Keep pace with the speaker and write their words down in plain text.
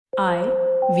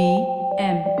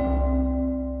IVM.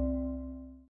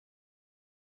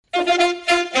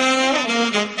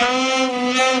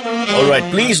 Alright,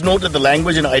 please note that the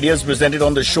language and ideas presented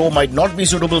on the show might not be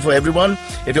suitable for everyone.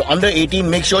 If you're under 18,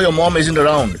 make sure your mom isn't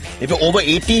around. If you're over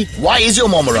 80, why is your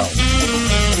mom around?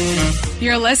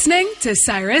 You're listening to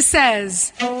Cyrus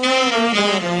Says.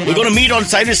 We're going to meet on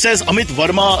Cyrus Says Amit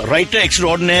Verma, writer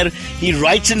extraordinaire. He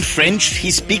writes in French, he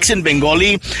speaks in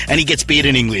Bengali, and he gets paid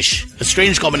in English. A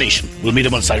strange combination. We'll meet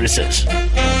him on Cyrus Says.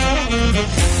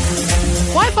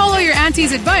 Why follow your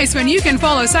auntie's advice when you can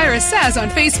follow Cyrus Says on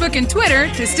Facebook and Twitter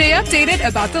to stay updated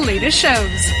about the latest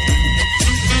shows?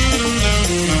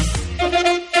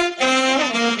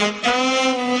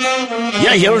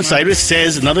 Yeah, here on Cyrus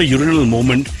Says, another urinal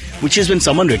moment, which is when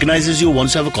someone recognizes you,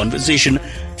 wants to have a conversation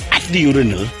at the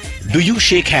urinal. Do you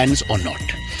shake hands or not?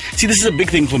 See, this is a big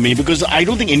thing for me because I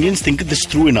don't think Indians think this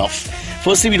through enough.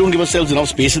 Firstly, we don't give ourselves enough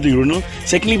space at the urinal.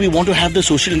 Secondly, we want to have the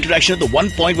social interaction at the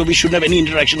one point where we shouldn't have any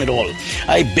interaction at all.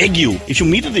 I beg you, if you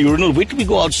meet at the urinal, wait till we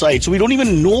go outside so we don't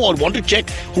even know or want to check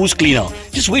who's cleaner.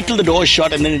 Just wait till the door is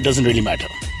shut and then it doesn't really matter.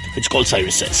 It's called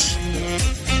Cyrus Says.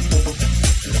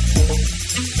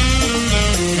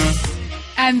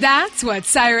 And that's what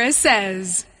Cyrus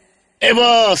says.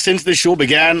 Ever since the show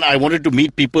began, I wanted to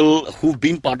meet people who've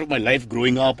been part of my life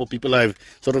growing up, or people I've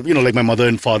sort of, like my mother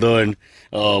and father and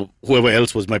whoever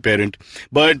else was my parent.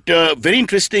 But very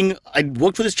interesting, I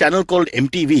worked for this channel called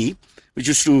MTV, which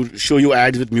used to show you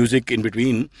ads with music in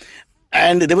between.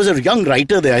 And there was a young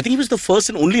writer there. I think he was the first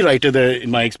and only writer there in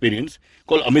my experience,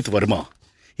 called Amit Verma.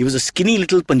 He was a skinny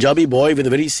little Punjabi boy with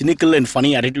a very cynical and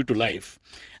funny attitude to life.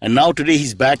 And now today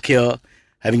he's back here,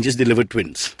 having just delivered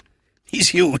twins. He's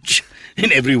huge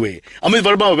in every way. Amit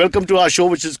Verma, welcome to our show,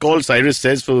 which is called Cyrus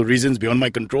Says for reasons beyond my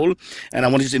control. And I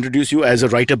want to just introduce you as a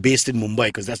writer based in Mumbai,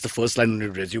 because that's the first line on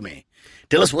your resume.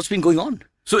 Tell us what's been going on.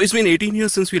 So it's been 18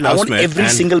 years since we last met. I want every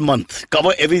single month,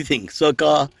 cover everything.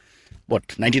 Circa,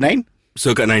 99?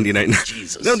 Circa 99.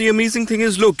 Jesus. No, the amazing thing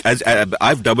is, look, as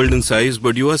I've doubled in size,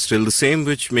 but you are still the same,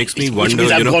 which makes me wonder. Which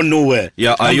means I've gone nowhere.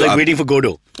 Yeah, I'm like waiting for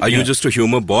Godot. Are you just a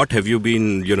humor bot? Have you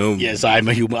been, Yes, I'm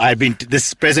a humor.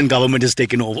 This present government has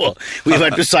taken over. We've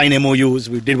had to sign MOUs.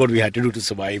 We did what we had to do to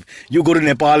survive. You go to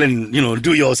Nepal and,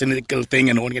 do your cynical thing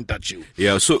and no one can touch you.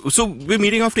 Yeah, so we're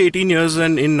meeting after 18 years,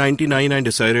 and in 99 I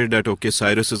decided that, okay,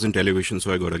 Cyrus is in television,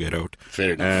 so I got to get out.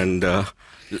 Fair enough. And...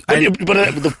 But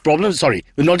the problem,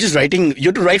 we're not just writing. You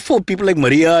have to write for people like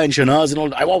Maria and Shanaz and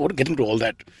all. I want to get into all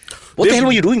that. What the hell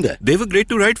were you doing there? They were great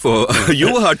to write for.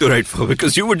 You were hard to write for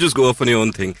because you would just go off on your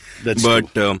own thing. That's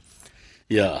true.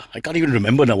 Yeah, I can't even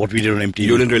remember now what we did on MTV.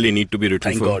 You didn't really need to be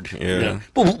written for. Thank God. Yeah.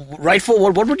 But write for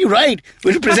what? What would you write?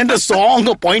 Would you present a song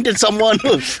or point at someone?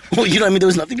 There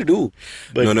was nothing to do.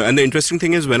 But no. And the interesting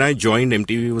thing is, when I joined,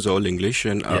 MTV was all English.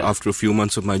 And after a few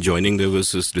months of my joining, there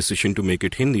was this decision to make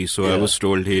it Hindi. So I was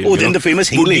told, hey, then the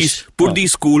famous English. Put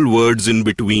these cool words in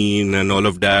between and all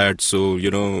of that. So,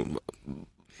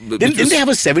 Didn't they have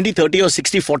a 70-30 or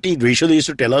 60-40 ratio they used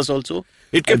to tell us also?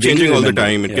 It kept changing all the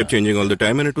time. It kept changing all the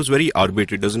time, and it was very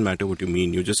arbitrary. It doesn't matter what you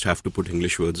mean. You just have to put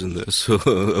English words in there. So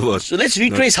let's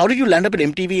retrace. How did you land up at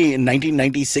MTV in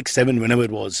 1996, 7, whenever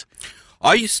it was?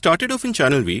 I started off in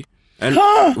Channel V. And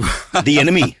the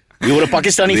enemy. You were a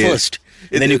Pakistani first.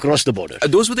 And then you crossed the border.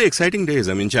 Those were the exciting days.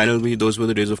 I mean, Channel V, those were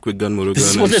the days of Quick Gun Murugan. This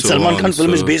is what the Salman Khan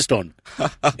film is based on.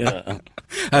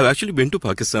 I've actually been to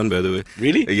Pakistan, by the way.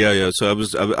 Really? Yeah. So I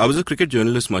was a cricket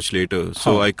journalist much later.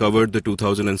 So I covered the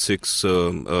 2006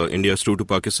 India's tour to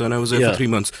Pakistan. I was there for 3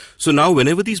 months. So now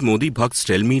whenever these Modi bhakts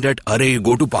tell me that, "Arey,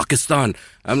 go to Pakistan,"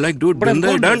 I'm like, dude, been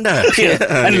there, done that.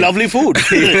 And lovely food.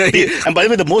 And by the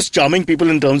way, the most charming people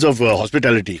in terms of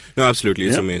hospitality. No, absolutely.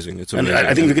 It's amazing. It's amazing. And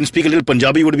I think if you can speak a little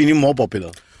Punjabi, would have been even more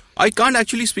popular. I can't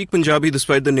actually speak Punjabi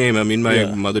despite the name. I mean, my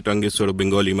mother tongue is sort of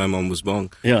Bengali. My mom was Bong.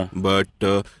 Yeah. But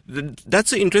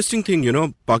that's the interesting thing,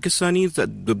 Pakistanis,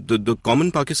 the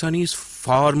common Pakistani is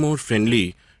far more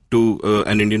friendly to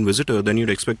an Indian visitor than you'd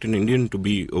expect an Indian to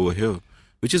be over here.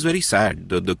 Which is very sad,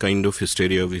 the kind of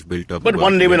hysteria we've built up. But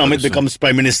one day when Amit becomes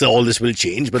Prime Minister, all this will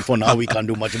change. But for now, we can't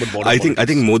do much about border politics. I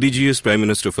think Modi ji is Prime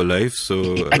Minister for life.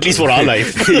 So at least for our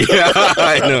life. Yeah,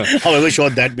 I know. However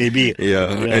short that may be. Yeah,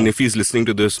 and if he's listening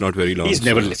to this, not very long. He's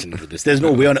never listening to this. There's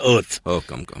no way on earth. Oh,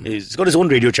 come. He's got his own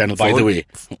radio channel, by the way.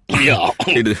 Yeah.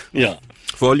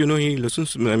 For all you know, he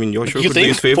listens. I mean, your show You could be think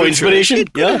his favorite for inspiration? show.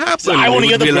 It could Yeah. happen. So I want to He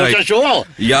hear would the be like, Brocha show.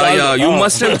 Yeah. You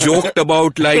must have joked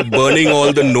about like burning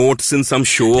all the notes in some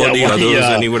show or the others,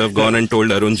 and he would have gone and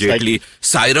told Arun Jaitley,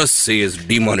 Cyrus says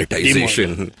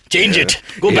demonetization. Change it.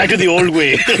 Go back to the old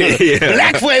way.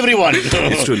 Black for everyone.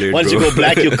 It's too late, Once bro. you go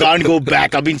black, you can't go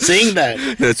back. I've been saying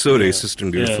that. That's so racist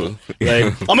and beautiful.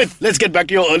 Right. Amit, let's get back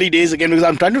to your early days again because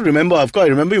I'm trying to remember. Of course, I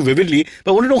remember you vividly,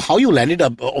 but I want to know how you landed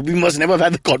up. We must never have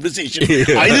had the conversation,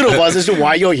 either of us, as to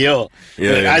why you're here.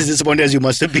 As disappointed as you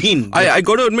must have been. I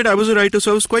got to admit, I was a writer,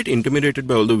 so I was quite intimidated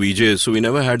by all the VJs. So we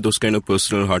never had those kind of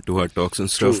personal heart-to-heart talks and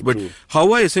stuff. But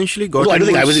how I essentially got I in don't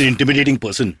think I was an intimidating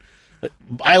person.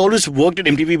 I always worked at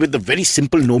MTV with the very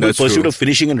simple, noble That's pursuit true. of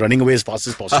finishing and running away as fast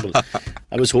as possible.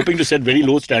 I was hoping to set very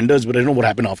low standards, but I don't know what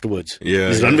happened afterwards.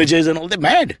 These run VJs and all, they're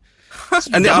mad.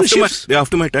 And Double they're shifts.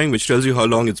 after my time, which tells you how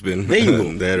long it's been. There you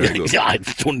go. There you go. Yeah,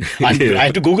 I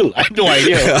had to Google. I have no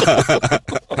idea.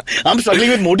 I'm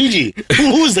struggling with Modi ji.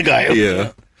 Who's the guy?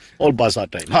 Yeah. All past our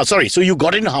time. Sorry. So you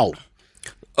got in how?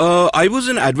 I was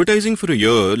in advertising for a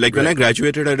year. Like when I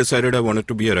graduated, I decided I wanted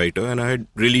to be a writer, and I had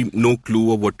really no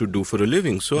clue of what to do for a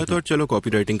living. So I thought, chalo,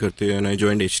 copywriting karte, and I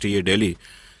joined HTA Delhi.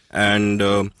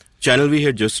 And Channel V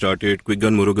had just started. Quick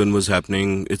Gun Murugan was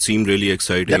happening. It seemed really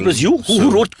exciting. That was you? Who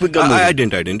wrote Quick Gun I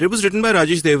Murugan? didn't. It was written by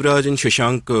Rajesh Devraj, and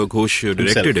Shashank Ghosh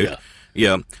directed it.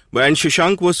 Yeah. And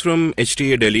Shashank was from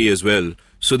HTA Delhi as well.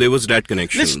 So there was that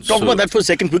connection. Let's talk about that for a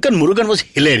second. Quick Gun Murugan was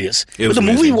hilarious. But the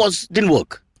movie didn't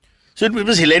work. So it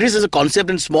was hilarious as a concept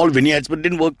in small vignettes, but it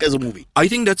didn't work as a movie. I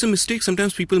think that's a mistake.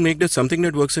 Sometimes people make that something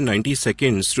that works in 90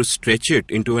 seconds to stretch it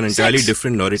into an entirely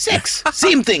different narrative. Sex.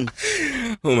 Same thing.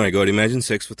 Oh my God, imagine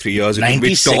sex for 3 hours. It would 90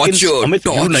 be seconds. torture. Amit,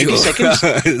 you 90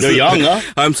 seconds? You're young, huh?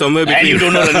 I'm somewhere between. And you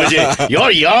don't know Ranvijay.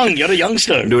 You're young. You're a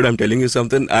youngster. Dude, I'm telling you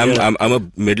something. I'm a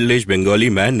middle-aged Bengali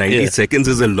man. 90 seconds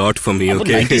is a lot for me,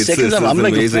 okay? 90 seconds, I'm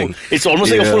like amazing. It's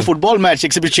almost like a full football match,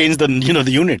 except you change the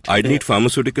unit. I'd need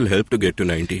pharmaceutical help to get to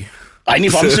 90. I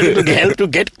need pharmaceutical help to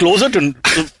get closer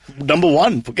to number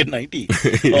one. Forget 90.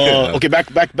 Okay, back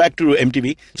to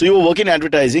MTV. So you were working in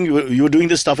advertising. You were doing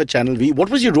this stuff at Channel V. What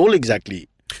was your role exactly?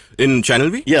 In Channel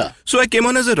V? Yeah. So I came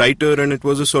on as a writer, and it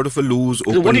was a sort of a loose,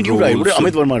 open role. What did you write? What did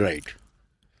Amit Verma write?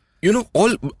 You know,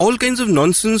 all kinds of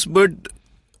nonsense, but...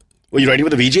 Were you writing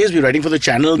for the VJs? Were you writing for the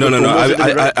channel? No.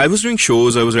 I was doing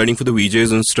shows. I was writing for the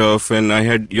VJs and stuff, and I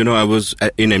had, I was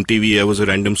in MTV. I was a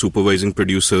random supervising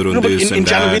producer on this but and in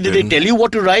Channel V, that. did they tell you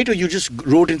what to write, or you just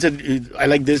wrote and said, I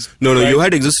like this? No, you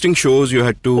had existing shows. You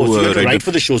had to, so you had to write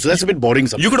for the show. So that's a bit boring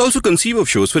sometimes. You could also conceive of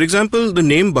shows. For example, the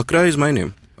name Bakra is my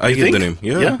name. I gave the name.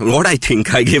 Yeah. What I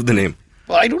think, I gave the name.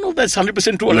 Well, I don't know if that's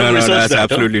 100% true. No, that's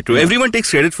absolutely true. Everyone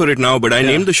takes credit for it now, but I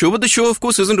named the show. But the show, of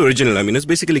course, isn't original. I mean, it's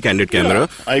basically Candid Camera.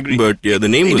 I agree. But yeah, the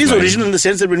name it was is mine. original in the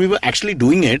sense that when we were actually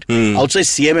doing it outside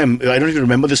CMM, I don't know if you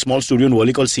remember the small studio in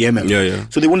Worli called CMM. Yeah.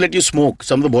 So they won't let you smoke.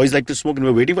 Some of the boys like to smoke, and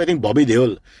we were waiting for, I think, Bobby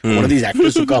Deol, one of these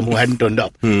actors to come who hadn't turned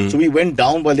up. So we went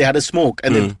down while they had a smoke.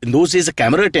 And then in those days, the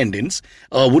camera attendants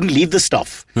wouldn't leave the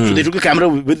stuff. So they took a camera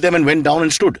with them and went down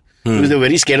and stood. Because they were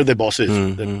very scared of their bosses.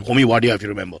 Homi Wadia, if you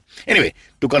remember. Anyway,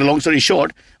 to cut a long story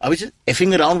short, I was just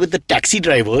effing around with the taxi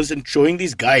drivers and showing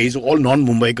these guys, all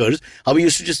non-Mumbaikars, how we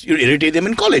used to just irritate them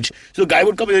in college. So the guy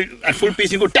would come at full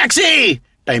pace and go, taxi!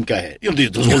 Time kya hai?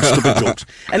 Those whole stupid jokes.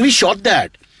 And we shot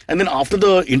that. And then after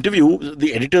the interview,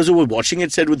 the editors who were watching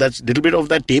it said, well, that little bit of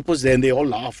that tape was there, and they all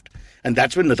laughed. And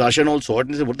that's when Natasha and all saw it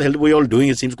and said, what the hell were you all doing?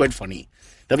 It seems quite funny.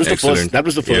 That was Excellent. the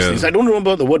first thing. So I don't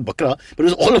remember the word Bakra, but it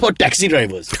was all about taxi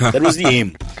drivers. That was the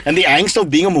aim. And the angst of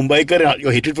being a Mumbaikar,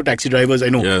 your hatred for taxi drivers, I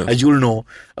know, as you'll know,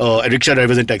 rickshaw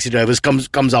drivers and taxi drivers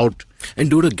comes out.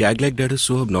 And dude, a gag like that is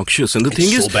so obnoxious. And the thing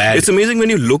is, bad. it's amazing when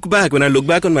you look back. When I look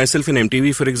back on myself in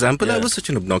MTV, for example, I was such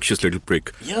an obnoxious little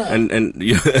prick. Yeah. And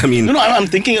I mean... No, I'm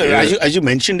thinking, as you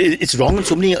mentioned, it's wrong in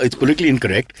so many, it's politically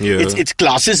incorrect. Yeah. It's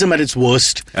classism at its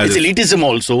worst. It's elitism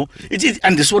also.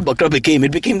 And this is what Bakra became.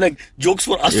 It became like jokes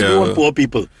for us who are poor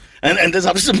people. And there's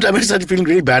after some time I started feeling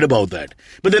really bad about that.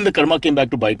 But then the karma came back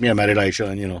to bite me. I married Aisha,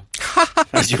 and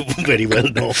as you very well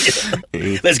know.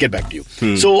 Let's get back to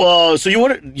you. So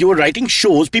you were writing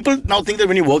shows. People now think that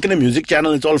when you work in a music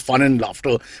channel, it's all fun and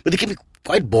laughter, but they can be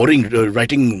quite boring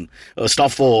writing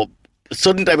stuff for a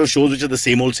certain type of shows, which are the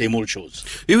same old shows.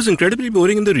 It was incredibly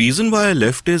boring, and the reason why I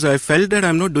left is I felt that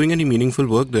I'm not doing any meaningful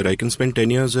work there. I can spend 10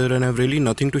 years there and I have really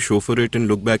nothing to show for it and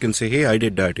look back and say, hey, I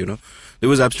did that, There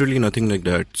was absolutely nothing like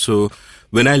that. So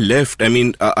when I left, I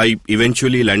mean, I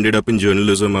eventually landed up in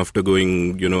journalism after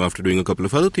going, after doing a couple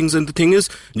of other things. And the thing is,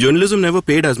 journalism never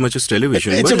paid as much as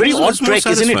television. It's but a very it odd was more trek,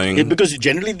 isn't satisfying. it? Because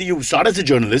generally you start as a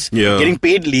journalist, Yeah. getting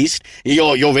paid least,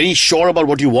 you're very sure about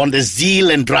what you want, there's zeal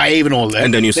and drive and all that.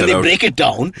 And then you Then sell they out. break it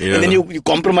down, Yeah. and then you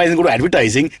compromise and go to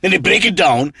advertising, then they break it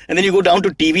down, and then you go down to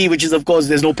TV, which is, of course,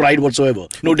 there's no pride whatsoever,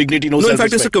 no dignity, no No, in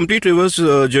self-respect. fact, it's a complete reverse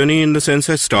journey in the sense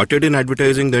I started in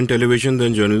advertising, then television,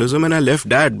 then journalism, and I left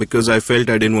that because I felt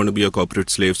I didn't want to be a corporate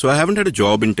slave. So I haven't had a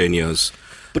job in 10 years.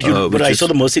 But I saw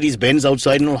the Mercedes Benz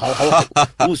outside.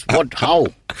 Who's what? How?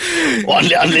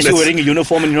 Unless you're wearing a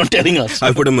uniform and you're not telling us.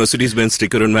 I put a Mercedes Benz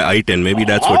sticker on my i10. Maybe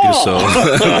that's what you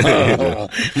saw.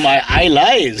 My eye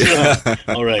lies.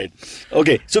 All right.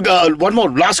 Okay. So one more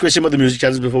last question about the music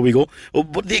channels before we go.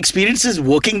 But the experiences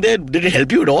working there, did it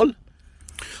help you at all?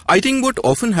 I think what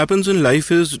often happens in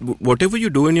life is whatever you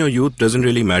do in your youth doesn't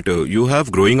really matter. You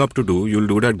have growing up to do. You'll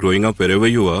do that growing up wherever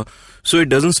you are. So it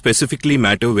doesn't specifically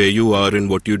matter where you are and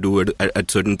what you do at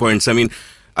certain points. I mean,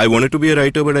 I wanted to be a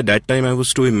writer, but at that time I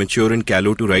was too immature and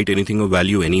callow to write anything of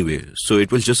value anyway. So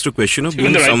it was just a question of In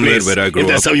being the right somewhere place, where I grew if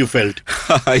that's up. how you felt.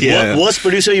 Yeah. Worst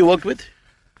producer you worked with?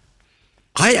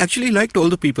 I actually liked all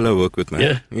the people I work with,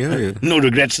 man. Yeah. No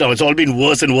regrets now. It's all been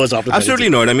worse and worse after that. Absolutely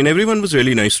not. I mean, everyone was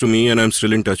really nice to me, and I'm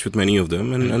still in touch with many of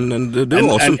them, and they were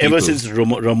awesome And ever people. since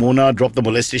Ramona dropped the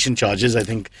molestation charges, I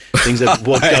think things have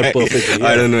worked out perfectly.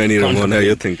 I don't know any Ramona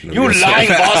you're thinking of. You lying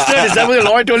bastard! Is that what the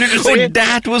lawyer told you to say? Oh,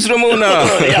 that was Ramona.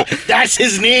 Yeah, that's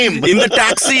his name. In the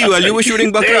taxi while you were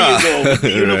shooting Bakra. There you go. The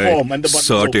uniform and the buttons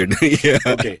Sorted. open. Yeah.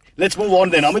 Okay, let's move on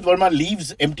then. Amit Verma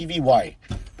leaves MTV. Why?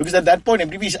 Because at that point,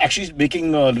 MTV is actually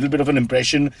making a little bit of an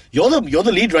impression. You're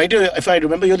the lead writer. If I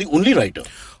remember, you're the only writer.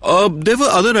 There were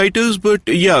other writers, but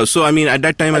yeah. So I mean, at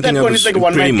that time, At I think that I point, was it's like a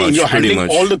one-man team. You're pretty handling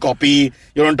much. all the copy.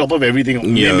 You're on top of everything.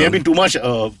 It Yeah. may have been too much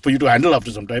for you to handle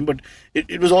after some time, but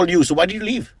it was all you. So why did you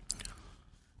leave?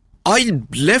 I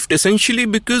left essentially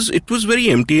because it was very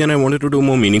empty and I wanted to do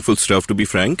more meaningful stuff, to be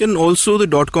frank. And also the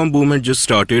 .com boom had just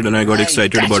started and I got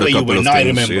excited That's about where a you couple went. of Now I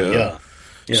things. remember. Yeah.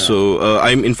 So I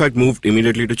in fact moved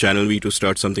immediately to Channel V to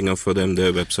start something up for them,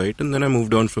 their website. And then I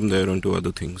moved on from there onto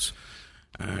other things.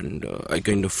 And I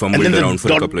kind of fumbled And then around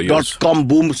for a couple of years. .com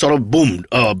boom sort of boomed.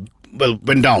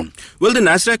 Went down. Well, the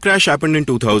NASDAQ crash happened in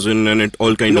 2000 and it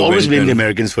all kind You of always went blame and- the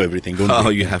Americans for everything, don't Oh,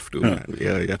 you? you have to, man.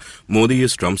 Yeah. Modi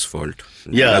is Trump's fault.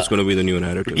 Yeah. That's going to be the new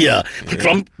narrative. Yeah,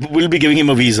 Trump will be giving him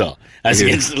a visa as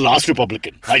against the last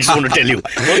Republican. I just want to tell you.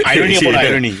 Irony upon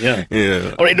irony.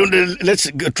 Yeah. All right, let's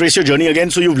trace your journey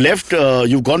again. So you've left,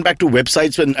 you've gone back to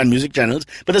websites and music channels,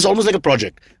 but that's almost like a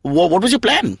project. What was your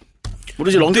plan? What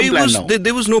was your long-term plan now?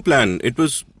 There was no plan. It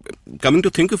was, coming to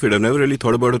think of it, I've never really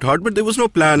thought about it hard, but there was no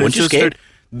plan. Weren't It's you just scared? that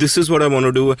this is what I want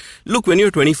to do. Look, when you're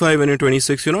 25, when you're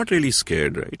 26, you're not really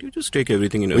scared, right? You just take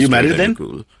everything in your Were you stride married and then?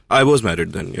 you're Cool. I was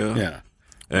married then, yeah. Yeah.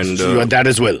 And So you had that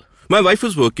as well. my wife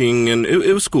was working and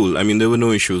it was cool. I mean, there were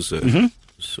no issues there. Mm-hmm.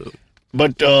 So...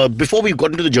 But before we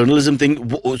got into the journalism thing,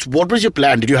 what was your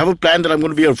plan? Did you have a plan that I'm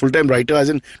going to be a full-time writer, as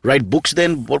in write books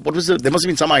then? What was there must have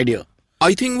been some idea.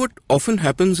 I think what often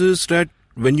happens is that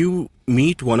when you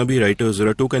meet wannabe writers, there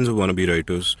are two kinds of wannabe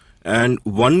writers. And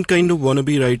one kind of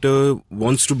wannabe writer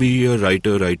wants to be a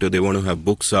writer. They want to have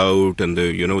books out and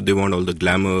they want all the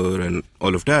glamour and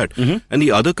all of that. Mm-hmm. And the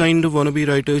other kind of wannabe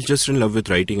writer is just in love with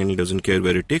writing and he doesn't care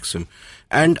where it takes him.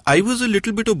 And I was a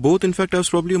little bit of both. In fact, I was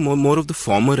probably more of the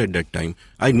former at that time.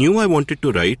 I knew I wanted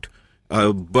to write,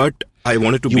 but I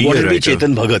wanted to be a writer. You wanted to be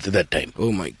Chetan Bhagat at that time.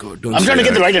 Oh my God! I'm trying to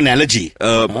get the right analogy.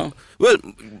 Well,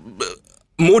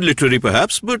 more literary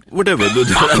perhaps, but whatever.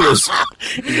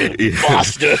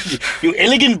 Bastard. You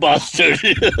elegant bastard.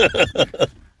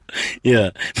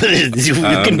 Yeah. You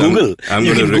can Google. I'm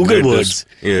you gonna can Google regret words.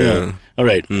 this. Yeah. All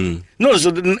right. No,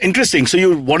 so interesting. So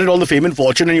you wanted all the fame and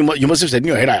fortune, and you must have said in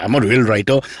your head, I'm a real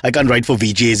writer. I can't write for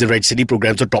VJs and write city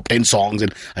programs or top 10 songs,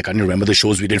 and I can't even remember the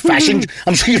shows we did. Fashion.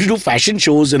 I'm sure you do fashion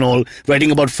shows and all, writing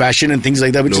about fashion and things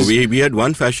like that. We had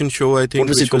one fashion show, I think, what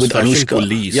was which it called was with Fashion Anushka?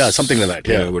 Police. Yeah, something like that.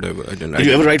 Yeah, whatever. Did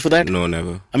you ever write for that? No,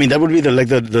 never. I mean, that would be the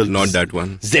Not that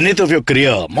one. zenith of your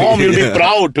career. Mom, you'll be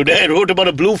proud. Today I wrote about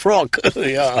a blue frock.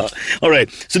 Yeah. All right.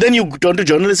 So then you turned to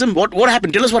journalism. What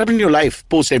happened? Tell us what happened in your life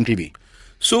post MTV.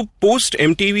 So post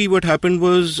MTV, what happened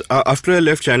was after I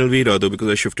left Channel V, rather, because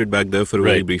I shifted back there for a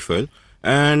very Right. brief while,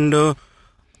 and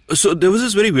So there was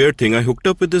this very weird thing. I hooked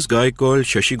up with this guy called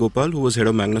Shashi Gopal, who was head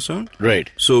of Magnasound. Right.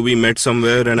 So we met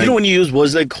somewhere, and When you use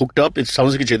words like hooked up, it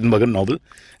sounds like a Chetan Bhagat novel,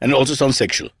 and it also sounds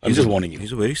sexual. I'm just warning you.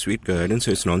 He's a very sweet guy. I didn't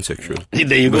say it's non-sexual.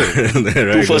 There you go. Right.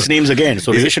 Two first names again.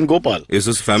 So Rish and Gopal. Is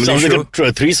this a family Sounds show? like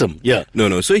a threesome. Yeah.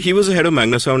 No. So he was the head of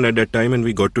Magnasound at that time, and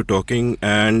we got to talking,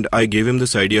 and I gave him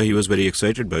this idea he was very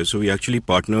excited by. So we actually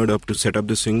partnered up to set up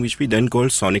this thing, which we then called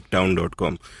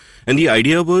sonictown.com. And the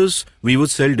idea was we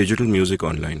would sell digital music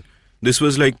online. This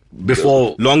was like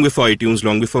long before iTunes,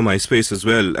 long before MySpace as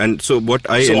well. And so what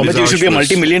I So Amit, you should be a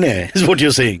multi-millionaire, is what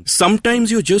you're saying. Sometimes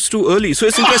you're just too early. So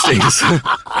it's interesting.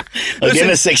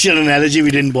 Again, a sexual analogy we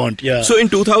didn't want. Yeah. So in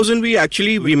 2000, we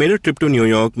made a trip to New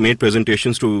York, made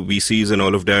presentations to VCs and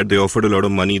all of that. They offered a lot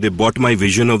of money. They bought my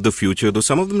vision of the future, though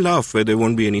some of them laugh where there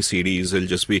won't be any CDs. It'll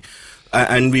just be...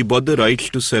 and we bought the rights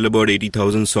to sell about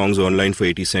 80,000 songs online for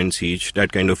 80 cents each.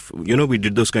 That kind of, we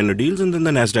did those kind of deals, and then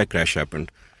the NASDAQ crash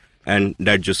happened. And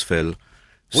that just fell.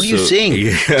 What are you saying?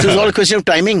 Yeah. So it's all a question of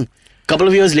timing. A couple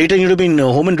of years later, you'd have been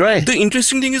home and dry. The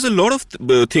interesting thing is a lot of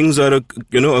things are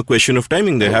a question of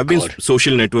timing. There have been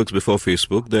social networks before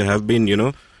Facebook. There have been,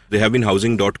 there have been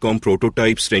housing.com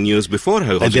prototypes 10 years before.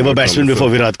 And they were batsmen before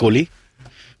Virat Kohli.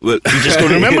 Well, you just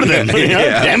don't remember them.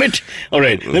 Yeah. Damn it. All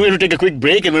right. Then we're going to take a quick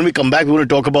break. And when we come back, we're going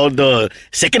to talk about the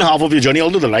second half of your journey.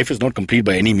 Although the life is not complete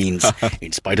by any means,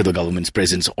 in spite of the government's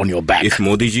presence on your back. If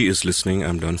Modi ji is listening,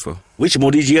 I'm done for. Which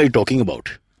Modi ji are you talking about?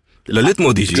 Lalit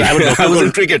Modi ji. I was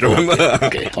in cricket, remember?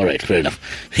 Okay. All right. Fair enough.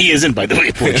 He isn't, by the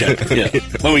way. Poor chap. Yeah.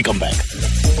 When we come back.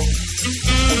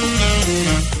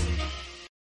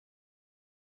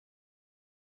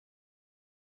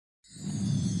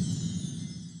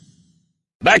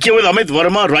 Back here with Amit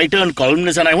Verma, writer and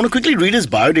columnist, and I want to quickly read his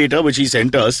biodata, which he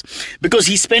sent us, because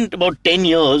he spent about 10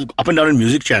 years up and down in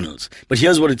music channels. But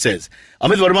here's what it says.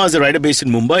 Amit Verma is a writer based in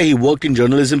Mumbai. He worked in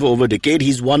journalism for over a decade.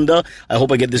 He's won the, I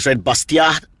hope I get this right,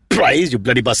 Bastia Prize, you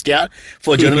bloody Bastia,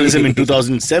 for journalism in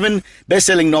 2007.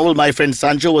 Best-selling novel My Friend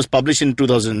Sancho was published in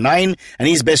 2009, and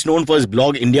he's best known for his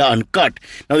blog India Uncut.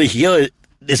 Now here...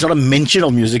 there's not a mention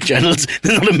of music channels.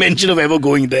 There's not a mention of ever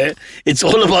going there. It's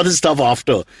all about the stuff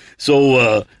after.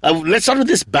 So let's start with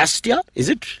this Bastia. Is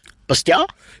it Bastia?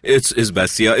 It's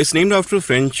Bastia. It's named after a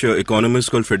French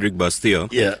economist called Frédéric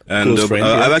Bastiat. Yeah, and close friend,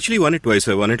 I've actually won it twice.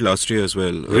 I won it last year as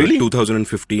well. Really?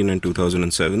 2015 and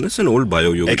 2007. That's an old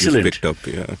bio you just picked up.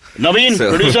 Yeah. Naveen,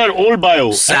 producer, old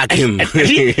bio. Sack him. At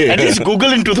least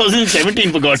Google in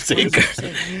 2017, for God's sake.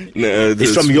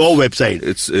 It's from your website.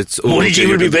 It's Modi ji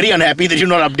will be very unhappy that you're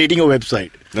not updating your website.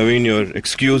 Naveen, you're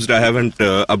excused. I haven't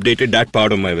updated that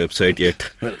part of my website yet.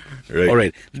 Well, right. All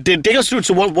right. Take us through it.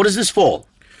 So what is this for?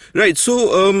 Right.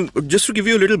 So just to give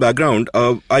you a little background,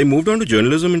 I moved on to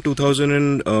journalism in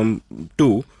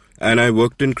 2002, and I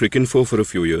worked in Cricinfo for a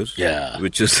few years. Yeah.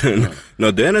 Which is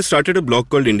now then I started a blog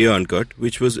called India Uncut,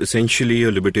 which was essentially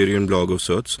a libertarian blog of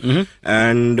sorts. Mm-hmm.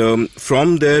 And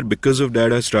from there, because of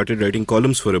that, I started writing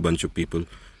columns for a bunch of people.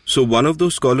 So one of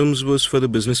those columns was for the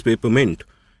business paper Mint,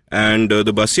 and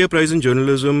the Bastia Prize in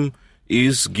Journalism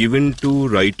is given to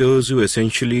writers who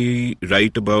essentially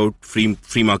write about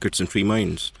free markets and free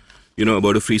minds,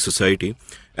 about a free society.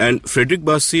 And Frédéric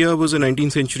Bastiat was a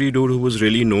 19th century dude who was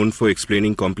really known for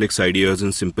explaining complex ideas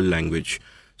in simple language.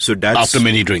 So that's after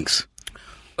many drinks.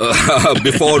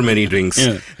 Before many drinks.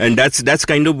 Yeah. And that's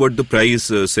kind of what the prize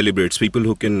celebrates. People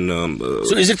who can...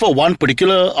 so is it for one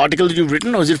particular article that you've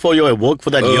written, or is it for your work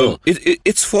for that year?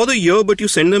 It's for the year, but you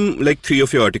send them like 3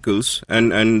 of your articles.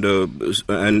 And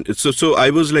so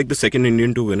I was like the second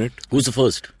Indian to win it. Who's the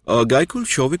first? A guy called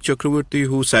Shouvik Chakravarti,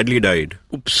 who sadly died.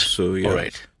 Oops. So yeah. All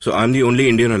right. So I'm the only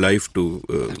Indian alive to...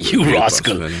 you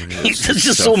rascal. That's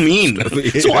just so mean.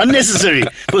 So unnecessary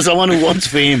for someone who wants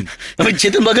fame. I mean,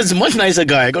 Chetan Bhagat is a much nicer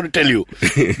guy, I got to tell you.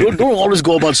 Don't always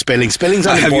go about spelling. Spellings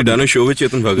are important. Have you done a show with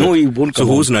Chetan Bhagat? No, he won't come.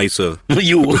 So who's nicer?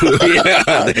 You.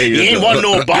 He ain't won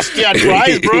no Bastia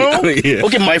Prize, bro. Yeah.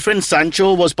 Okay, My Friend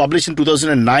Sancho was published in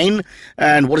 2009.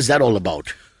 And what is that all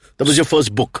about? That was your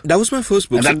first book. That was my first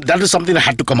book. And that is something that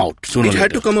had to come out sooner or later. It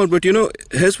had to come out, but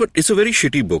it's a very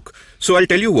shitty book. So I'll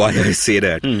tell you why I say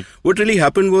that. What really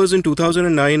happened was in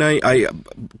 2009, I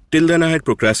till then I had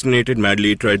procrastinated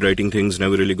madly, tried writing things,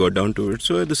 never really got down to it.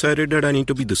 So I decided that I need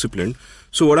to be disciplined.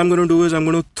 So what I'm going to do is I'm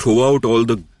going to throw out all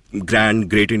the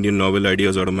great Indian novel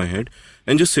ideas out of my head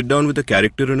and just sit down with a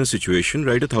character in a situation,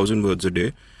 write 1,000 words a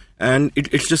day. And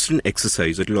it's just an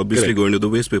exercise. It'll obviously go into the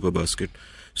waste paper basket.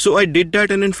 So I did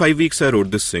that, and in 5 weeks I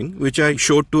wrote this thing, which I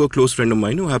showed to a close friend of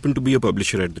mine who happened to be a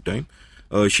publisher at the time.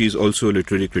 She's also a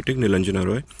literary critic, Nilanjana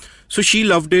Roy. So she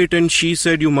loved it and she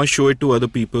said, you must show it to other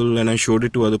people. And I showed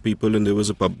it to other people and there was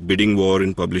a bidding war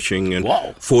in publishing and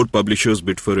 4 publishers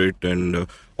bid for it and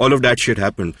all of that shit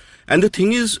happened. And the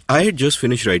thing is, I had just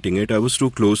finished writing it. I was too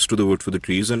close to the wood for the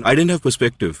trees and I didn't have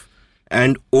perspective.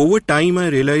 And over time, I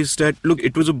realized that, look,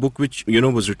 it was a book which,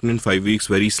 was written in 5 weeks,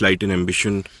 very slight in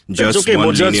ambition, just that's okay. one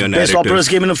Mozart's linear best narrative. operas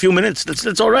came in a few minutes.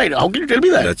 That's all right. How can you tell me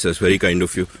that? That's very kind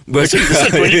of you. But This is a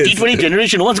T20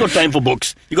 generation. No one's got time for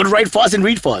books. You got to write fast and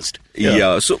read fast.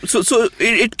 Yeah. So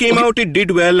it came out, it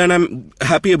did well, and I'm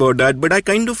happy about that. But I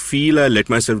kind of feel I let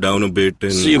myself down a bit.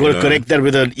 And, so you're going to correct that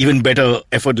with an even better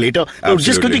effort later. No,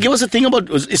 just quickly give us a thing about,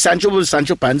 is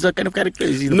Sancho Panza kind of character?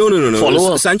 Is he the No.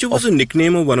 follower? Sancho was a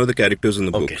nickname of one of the characters in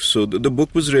the book. Okay. So the book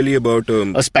was really about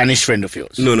a Spanish friend of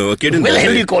yours. No, a kid in Well, Bombay.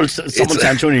 how do you call someone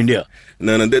Sancho in India?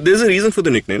 No. There's a reason for the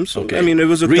nickname. So Okay. I mean, it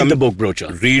was a read the book,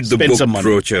 Brocha. Read the Spend book, some money.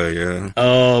 Brocha.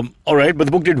 Yeah. All right, but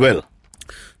the book did well.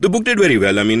 The book did very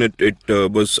well. I mean, it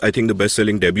was, I think, the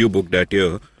best-selling debut book that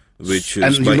year, which is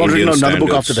And by you've not Indian written another book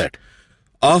standards. after that.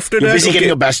 After You're that, busy getting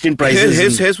your Bastion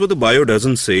prizes. Here's what the bio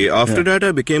doesn't say. After that,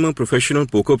 I became a professional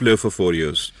poker player for 4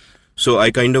 years. So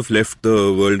I kind of left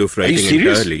the world of writing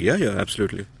serious? entirely. Yeah,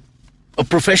 absolutely. A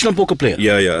professional poker player.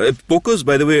 Yeah. Poker's,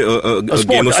 by the way, a Sport.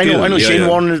 game of skill. I know. Yeah, Shane yeah.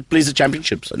 Warne plays the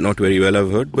championships. Not very well, I've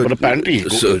heard. But apparently,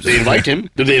 So- they invite him.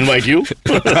 Do they invite you?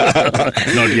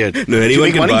 Not yet. No,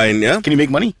 anyone can buy in, yeah. Can you make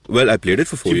money? Well, I played it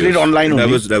for 4 You years. played online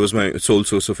only? That was my sole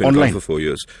source of income Online? for 4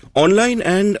 years. Online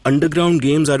and underground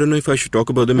games, I don't know if I should talk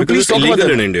about them No, because please it's talk about illegal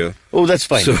them. in India. Oh, that's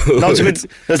fine. So-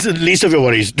 That's the least of your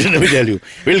worries. Let me tell you.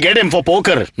 We'll get him for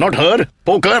poker. Not her.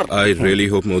 Poker. I really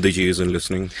hope Modi ji isn't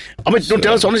listening. Amit, don't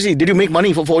tell us honestly. Did you make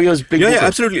money for 4 years playing Yeah, poker?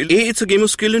 absolutely. A, it's a game of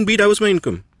skill, and B, that was my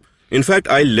income. In fact,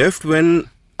 I left when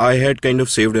I had kind of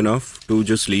saved enough to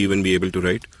just leave and be able to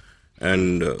write.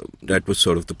 And that was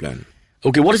sort of the plan.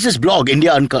 Okay, what is this blog,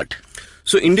 India Uncut?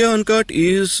 So India Uncut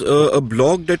is a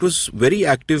blog that was very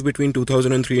active between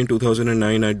 2003 and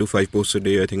 2009. I'd do 5 posts a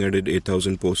day. I think I did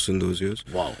 8,000 posts in those years.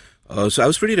 Wow. So I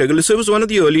was pretty regular. So it was one of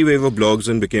the early wave of blogs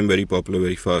and became very popular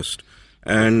very fast.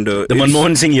 And The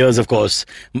Manmohan Singh years, of course.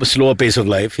 Slower pace of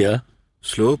life, yeah.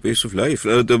 slow pace of life.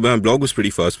 My blog was pretty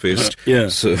fast paced. Yeah.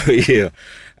 So yeah,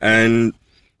 and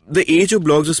the age of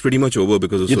blogs is pretty much over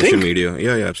because of You social think? media.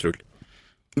 Yeah, absolutely.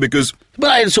 Because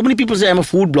So many people say I'm a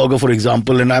food blogger, for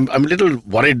example, and I'm a little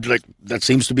worried. Like that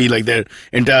seems to be like their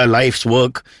entire life's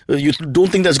work. You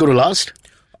don't think that's going to last?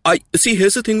 I see.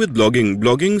 Here's the thing with blogging.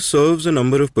 Blogging serves a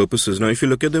number of purposes. Now, if you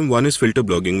look at them, one is filter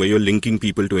blogging, where you're linking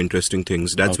people to interesting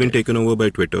things. That's been taken over by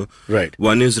Twitter. Right.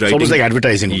 One is It's writing. almost like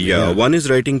advertising. only, Yeah, one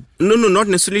is writing. No, not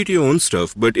necessarily to your own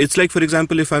stuff, but it's like, for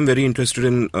example, if I'm very interested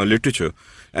in literature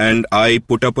and I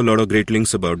put up a lot of great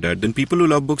links about that, then people who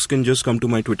love books can just come to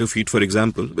my Twitter feed, for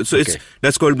example. So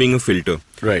that's called being a filter.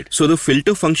 Right. So the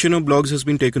filter function of blogs has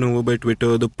been taken over by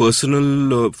Twitter. The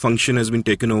personal function has been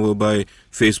taken over by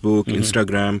Facebook,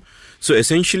 Instagram. So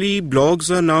essentially, blogs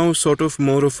are now sort of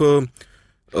more of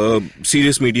a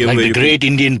serious medium. Like where the you great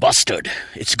Indian bastard.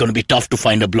 It's going to be tough to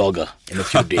find a blogger in a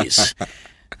few days.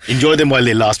 Enjoy them while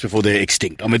they last before they're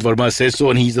extinct. Amit Verma says so,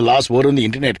 and he's the last word on the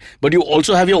internet. But you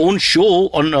also have your own show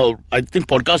on, I think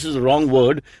podcast is the wrong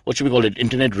word. What should we call it?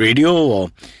 Internet radio or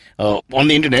on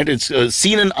the internet? It's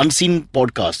Seen and Unseen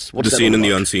podcasts. What's The that Seen all and the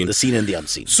about? Unseen. The Seen and the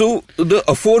Unseen. So, the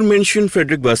aforementioned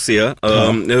Frederick Bastiat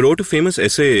wrote a famous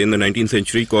essay in the 19th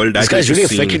century called This That guy's Which really Is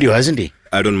Seen. affected you, hasn't he?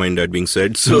 I don't mind that being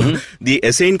said. So, the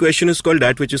essay in question is called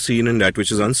That Which Is Seen and That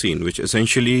Which Is Unseen, which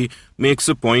essentially makes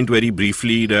a point very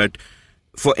briefly that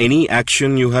for any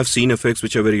action, you have seen effects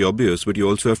which are very obvious, but you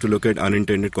also have to look at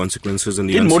unintended consequences and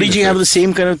the Did unseen Modi ji have the effects.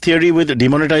 same kind of theory with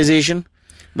demonetization?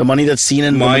 The money that's seen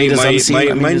and the My money that's unseen?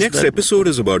 I mean, is next that- episode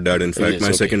is about that, in fact. Yes, My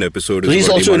okay. second episode So is he's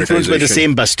about also influenced by the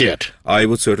demonetization. same Bastiat. I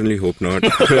would certainly hope not.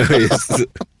 Yes.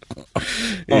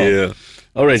 Yeah.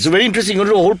 All right, so very interesting. You're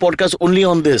going to do a whole podcast only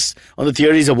on this, on the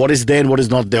theories of what is there and what is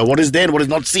not there, what is there and what is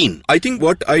not seen. I think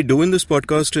what I do in this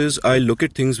podcast is I look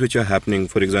at things which are happening.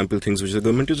 For example, things which the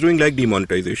government is doing, like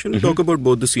demonetization. We talk about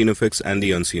both the seen effects and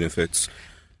the unseen effects.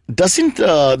 Doesn't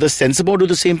the censor board do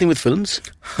the same thing with films?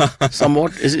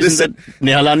 Somewhat. Isn't that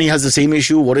Nihalani has the same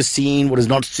issue? What is seen, what is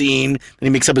not seen? Then he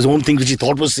makes up his own things which he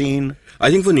thought was seen. I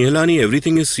think for Nihalani,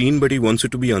 everything is seen, but he wants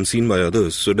it to be unseen by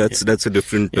others. So that's a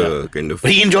different kind of...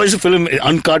 But he enjoys the film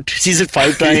uncut, sees it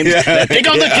 5 times. Take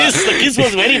out the kiss. The kiss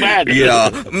was very bad.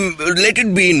 let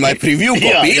it be in my preview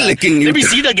Let me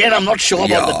see it again. I'm not sure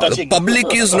about the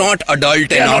touching. is not adult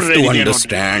They are not ready, they are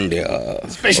not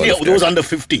Especially those under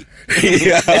 50.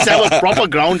 Let's have a proper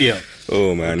ground here.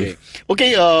 Oh, man.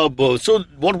 Okay, so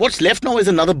what's left now is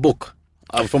another book,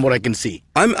 from what I can see.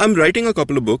 I'm writing a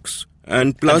couple of books.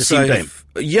 And plus, same time?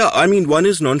 yeah, I mean, one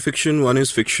is non-fiction, one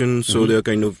is fiction, so they're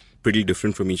kind of pretty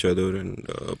different from each other. And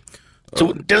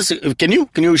so tell us, can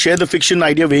you share the fiction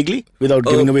idea vaguely without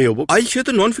giving away your book? I'll share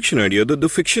the non-fiction idea. The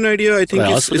fiction idea, I think,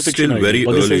 is still very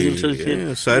early.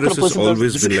 Yeah, Cyrus has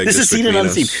always been like this. This is seen and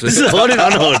unseen. us. This is heard and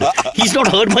unheard. He's not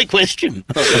heard my question.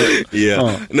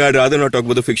 Yeah. No, I'd rather not talk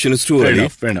about the fiction. It's too early.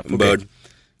 Fair enough. Okay. But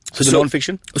So the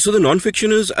non-fiction? So the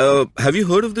non-fiction is, have you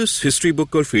heard of this history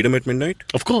book called Freedom at Midnight?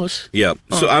 Of course. Yeah.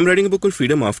 So I'm writing a book called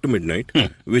Freedom After Midnight,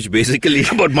 which basically...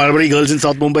 About Marwari girls in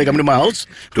South Mumbai coming to my house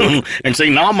and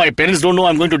saying, now my parents don't know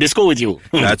I'm going to disco with you.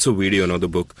 That's a video, not the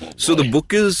book. So the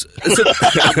book is...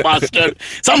 Bastard.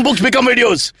 Some books become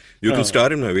videos. You can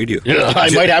star in my video. Yeah, I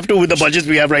might have to with the budgets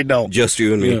we have right now. Just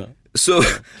you and me. Yeah. So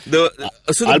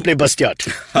I'll play Bastiat.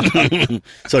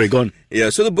 Sorry, go on. Yeah,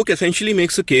 so the book essentially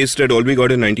makes a case that all we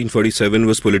got in 1947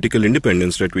 was political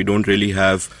independence, that we don't really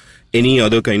have any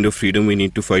other kind of freedom. We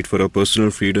need to fight for our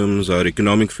personal freedoms, our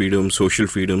economic freedoms, social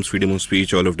freedoms, freedom of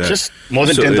speech, all of that. Just more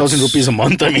than 10,000 rupees a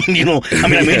month. I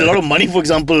made a lot of money, for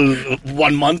example,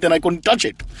 1 month and I couldn't touch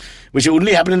it, which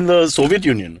only happened in the Soviet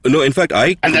Union. No, in fact,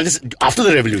 and that is after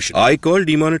the revolution. I call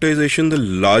demonetization the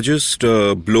largest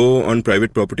blow on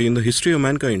private property in the history of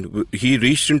mankind. He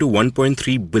reached into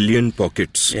 1.3 billion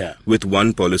pockets with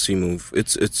one policy move.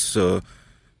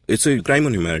 It's a crime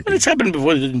on humanity. But it's happened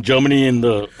before in Germany in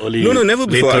the early... No, never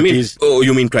before. 30s. I mean, oh,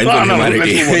 you mean crimes on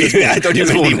humanity? I thought you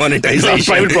meant demonetization.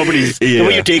 Private properties. The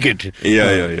way you take it.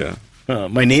 Yeah.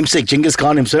 My namesake, Genghis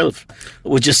Khan himself,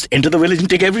 would just enter the village and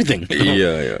take everything.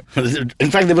 Yeah.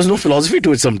 In fact, there was no philosophy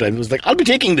to it sometimes. It was like, I'll be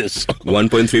taking this.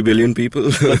 1.3 billion people.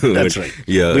 That's right.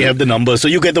 Yeah. We have the numbers, so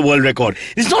you get the world record.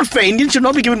 It's not fair. Indians should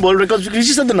not be given world records because we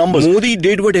just have the numbers. Modi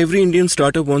did what every Indian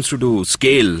startup wants to do,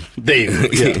 scale.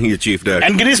 He achieved that.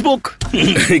 And Guinness Book.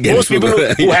 Most people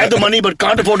who have the money but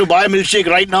can't afford to buy a milkshake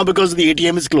right now because the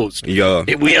ATM is closed. Yeah.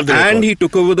 We have the record. And he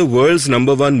took over the world's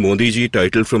 #1 Modi ji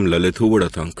title from Lalit. Who would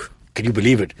have thunk? Can you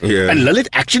believe it? Yeah. And Lalit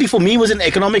actually for me was an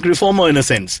economic reformer in a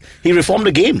sense. He reformed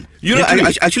the game. You know,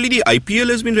 actually the IPL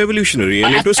has been revolutionary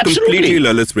and it was completely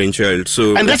Lalit's brainchild.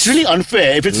 And that's really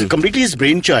unfair if it's completely his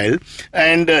brainchild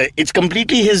and it's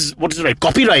completely his,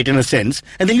 copyright in a sense,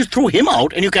 and then you throw him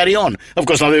out and you carry on. Of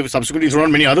course, now they've subsequently thrown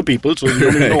out many other people, so you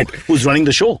don't even know who's running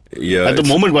the show. Yeah, At the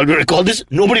moment while we record this,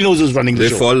 nobody knows who's running the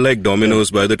show. They fall like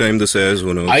dominoes by the time this airs,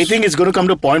 who knows? I think it's going to come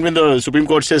to a point when the Supreme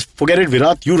Court says, forget it,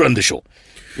 Virat, you run the show.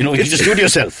 You know, you just do it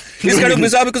yourself. It's kind of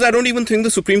bizarre because I don't even think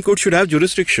the Supreme Court should have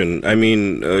jurisdiction. I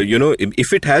mean,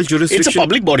 if it has jurisdiction... It's a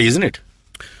public body, isn't it?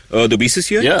 The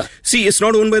BCCI? Yeah. See, it's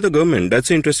not owned by the government. That's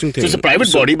the interesting thing. So it's a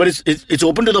private body, but it's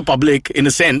open to the public in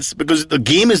a sense because the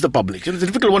game is the public. It's a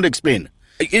difficult one to explain.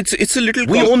 It's a little...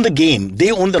 We own the game.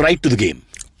 They own the right to the game.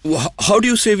 How do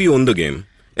you say we own the game?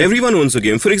 Everyone owns the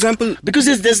game. For example... Because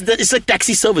it's like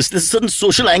taxi service. There's a certain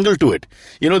social angle to it.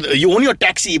 You know, you own your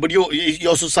taxi, but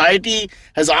your society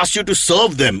has asked you to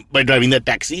serve them by driving that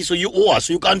taxi, so you owe us.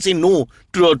 So you can't say no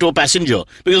to a passenger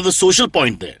because of the social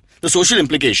point there. The social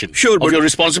implication of your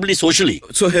responsibility socially.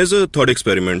 So here's a thought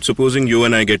experiment. Supposing you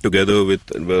and I get together with...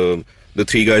 the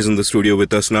 3 guys in the studio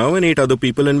with us now and 8 other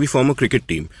people, and we form a cricket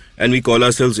team and we call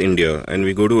ourselves India, and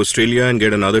we go to Australia and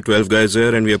get another 12 guys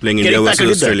there and we are playing India versus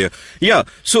Australia. Yeah.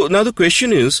 So now the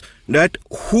question is that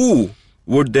who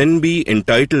would then be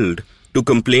entitled to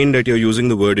complain that you're using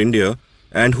the word India,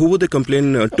 and who would they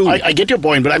complain to? I get your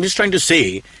point, but I'm just trying to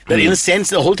say that in a sense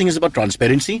the whole thing is about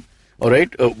transparency. All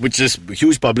right, which is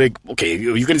huge public. Okay,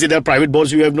 you can say there are private boards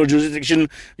who have no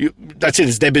jurisdiction. That's it.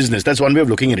 It's their business. That's one way of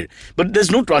looking at it. But there's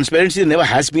no transparency. There never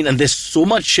has been. And there's so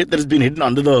much shit that has been hidden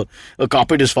under the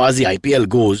carpet as far as the IPL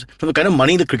goes from the kind of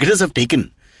money the cricketers have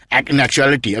taken. In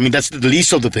actuality, I mean, that's the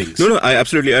least of the things. No, I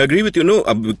agree with you. No,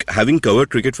 having covered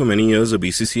cricket for many years, the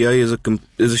BCCI is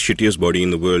the shittiest body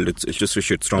in the world. It's just a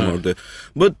shitstorm out there.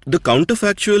 But the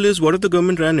counterfactual is, what if the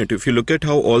government ran it? If you look at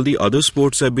how all the other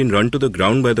sports have been run to the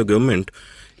ground by the government,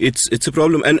 it's a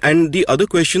problem. And the other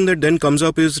question that then comes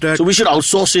up is that... So we should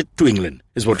outsource it to England,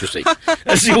 is what you're saying.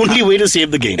 That's the only way to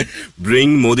save the game.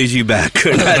 Bring Modi ji back.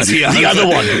 That's the other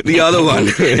one. The other one.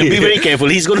 And be very careful.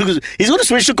 He's going to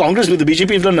switch to Congress with the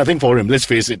BJP. Has done nothing for him. Let's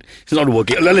face it. It's not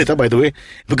working. Lalita, by the way,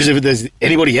 because if there's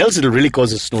anybody else, it'll really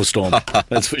cause a snowstorm.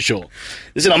 That's for sure.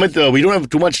 Listen, Amit, we don't have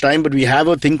too much time, but we have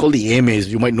a thing called the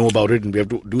AMAs. You might know about it, and we have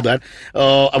to do that.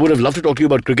 I would have loved to talk to you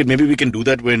about cricket. Maybe we can do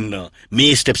that when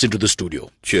May steps into the studio.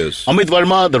 Cheers. Amit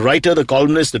Verma, the writer, the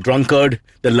columnist, the drunkard,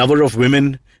 the lover of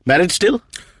women. Married still?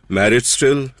 Married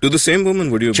still. To the same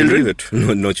woman, would you believe it?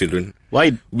 No children.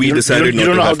 Why? We decided not to have kids. You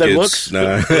don't know how that works?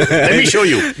 Nah. Let me show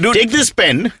you. Dude, take this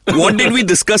pen. What did we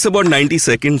discuss about 90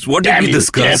 seconds? What did we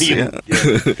discuss? Yeah.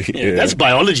 That's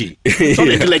biology. It's not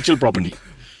intellectual property.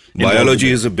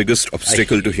 Biology is the biggest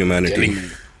obstacle to humanity. Telling you.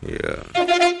 Yeah.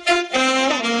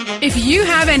 If you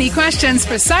have any questions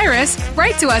for Cyrus,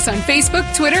 write to us on Facebook,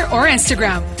 Twitter, or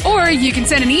Instagram. Or you can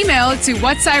send an email to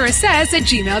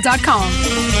whatcyrussays@gmail.com.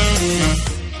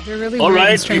 They're really All weird and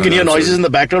right, you strange. can hear noises in the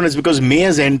background. It's because May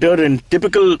has entered, and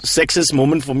typical sexist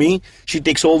moment for me. She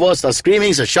takes over, starts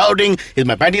screaming, starts shouting. Is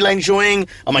my panty line showing?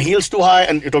 Are my heels too high?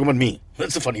 And you're talking about me.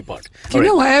 That's the funny part. You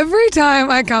know, every time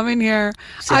I come in here,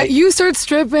 you start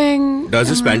stripping. Does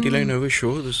his panty line ever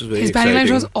show? This is very His exciting. panty line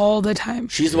shows all the time.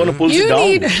 She's the one who pulls You it down.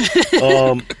 need-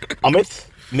 Amit,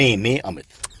 May, Amit.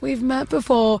 We've met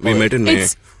before. We met in May.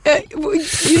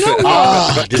 It's, you know what?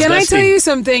 Can I disgusting. tell you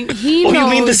something? He Oh, knows. you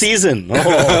mean the season?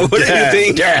 Oh, What do you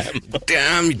think? Damn.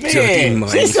 Damn, you dirty Hey,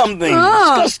 mind. say something.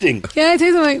 Ah. Disgusting. Can I tell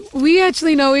you something? We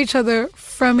actually know each other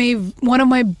from one of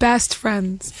my best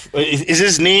friends. Is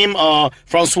his name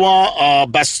Francois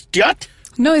Bastiat?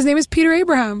 No, his name is Peter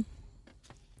Abraham.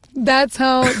 That's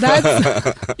how.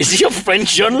 That's Is he a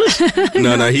French journalist?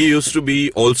 No, he used to be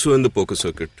also in the poker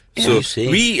circuit. So you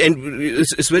see.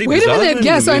 it's very wait a bizarre. minute. when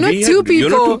Yeah, so I know we two had- people. You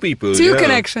know two people. Two yeah.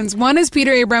 connections. One is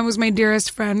Peter Abraham, who's my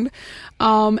dearest friend,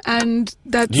 and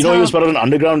that's. Do you know he was part of an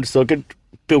underground circuit,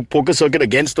 poker circuit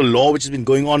against the law, which has been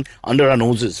going on under our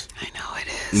noses? I know it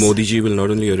is. Modi ji will not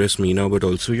only arrest me now, but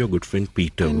also your good friend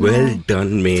Peter. Well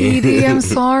done, mate. Petey, I'm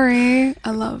sorry.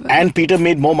 I love it. And Peter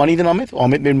made more money than Amit? Or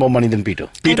Amit made more money than Peter?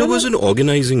 Peter was an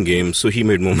organizing game, so he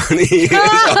made more money.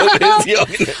 Always the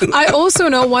organizer. I also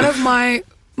know one of my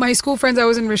school friends I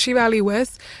was in Rishi Valley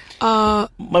with. My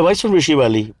wife's from Rishi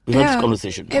Valley. We've had this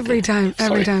conversation. Every Okay. time.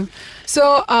 Sorry.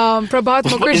 So, Prabhat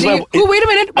Is Mukherjee. my- Oh, wait a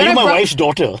minute. Are you my Pra- wife's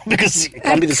daughter? Because it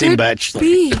can't be the same could batch. Sorry.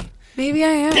 Be. Maybe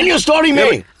I Tell am. your story,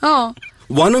 May. Oh.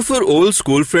 One of her old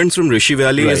school friends from Rishi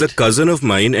Valley is a Right. cousin of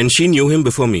mine, and she knew him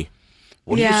before me.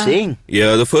 What are Yeah. you saying?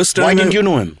 Yeah, the first time. Why didn't you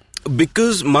know him?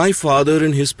 Because my father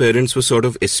and his parents were sort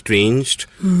of estranged,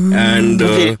 and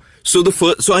Okay. so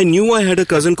I knew I had a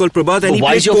cousin called Prabhat, and But he why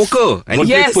played is your poker, and he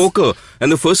Yes. played poker.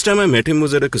 And the first time I met him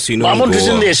was at a casino. I'm in not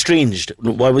interested in Goa. the estranged.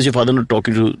 Why was your father not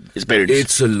talking to his parents?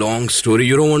 It's a long story.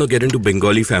 You don't want to get into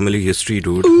Bengali family history,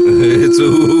 dude.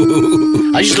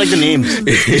 I just like the names.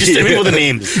 Just tell me for the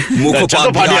names. Mukhopadhyay,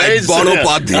 Chattopadhyay,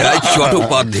 Bonopadhyay,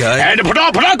 Chattopadhyay, And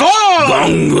Pata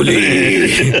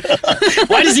Ganguly.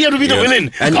 Why does he have to be the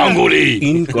villain? And Ganguly.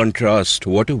 in contrast,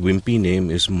 what a wimpy name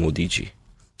is Modi ji.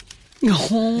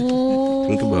 Oh.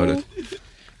 Think about it.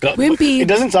 Wimpy. It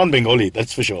doesn't sound Bengali,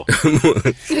 that's for sure.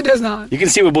 It does not. You can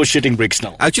see we're both shitting bricks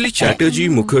now. Actually, Chatterjee,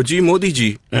 Mukherjee, Modi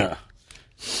ji. Yeah.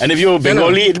 And if you're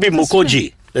Bengali, it'll be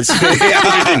Mukhoji. That's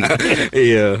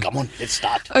Yeah. Come on, let's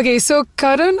start. Okay, so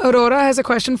Karan Arora has a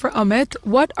question for Amit.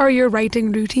 What are your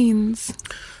writing routines?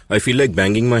 I feel like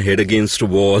banging my head against a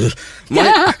wall.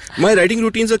 My writing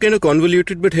routines are kind of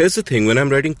convoluted, but here's the thing. When I'm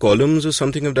writing columns or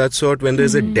something of that sort, when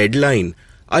there's a deadline,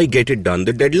 I get it done.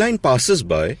 The deadline passes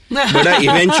by, but I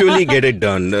eventually get it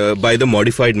done by the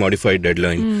modified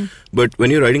deadline. But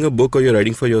when you're writing a book or you're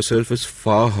writing for yourself, it's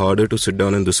far harder to sit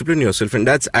down and discipline yourself. And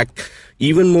that's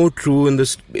even more true in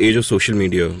this age of social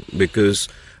media, because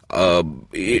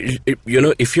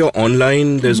if you're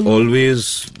online, there's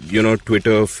always,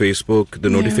 Twitter, Facebook, the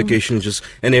notification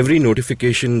and every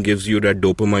notification gives you that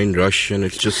dopamine rush, and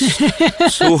it's just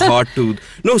so hard to,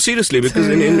 no, seriously, because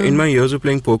in my years of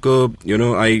playing poker,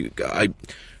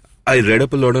 I read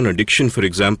up a lot on addiction, for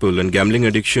example, and gambling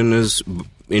addiction is,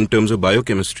 in terms of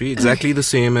biochemistry, exactly the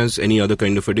same as any other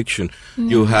kind of addiction.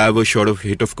 You have a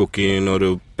hit of cocaine or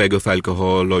a peg of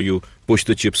alcohol, or you push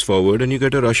the chips forward and you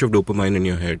get a rush of dopamine in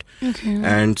your head. Okay.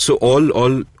 And so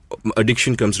all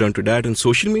addiction comes down to that, and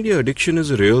social media addiction is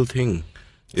a real thing.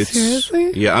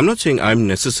 Seriously? Yeah, I'm not saying I'm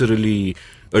necessarily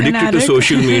addicted to addict?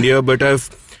 social media, but This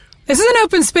is an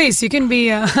open space. You can be.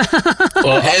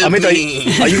 Amit,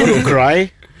 are you going to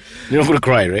cry? You're not going to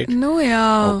cry, right? No,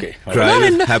 yeah. Okay. all right. cry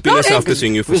with not happiness ev- after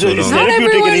seeing you for Because so it's long. therapeutic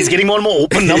everyone- and he's getting more and more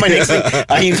open. Now my next thing,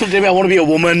 he's going to tell me I want to be a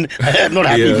woman. I'm not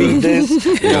happy Yeah. being this.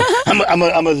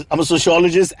 I'm a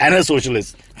sociologist and a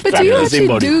socialist. But Trapped do you in the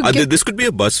same actually body. do This could be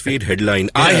a BuzzFeed headline.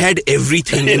 I had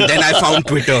everything, and then I found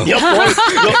Twitter. You're You know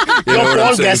Paul what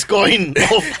I'm saying? Gascoigne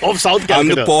of South Calcutta. I'm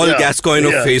the Paul Yeah. Gascoigne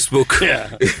of Yeah. Facebook.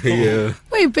 Yeah. Yeah.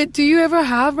 Wait, but do you ever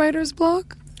have writer's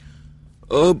block?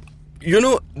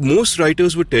 most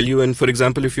writers would tell you, and for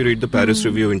example, if you read the Paris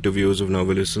Review interviews of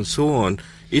novelists and so on,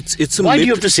 it's a Why myth. do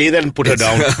you have to say that and put her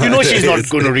down? You know she's not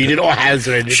going to read it or has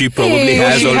read it. She probably Hey,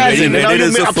 has she already hasn't. read Now it. you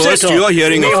It's may the upset first her. you're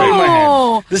hearing of Oh, it. my hand.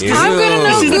 Oh, This is- I'm gonna know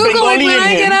This is the Google it Bengali when in I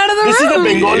him. get out of the This is the room.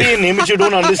 Bengali in him which you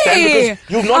don't understand Hey, because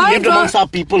you've not I'd lived amongst our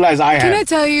people as I have. Can I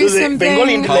tell you So the something?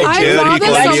 Bengali How intellectual. dare he I'd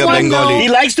call rather you a someone Bengali? He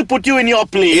likes to put you in your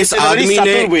place इस in a very आदमी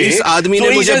subtle ने- way. इस आदमी So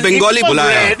ने he मुझे says, Bengali if you've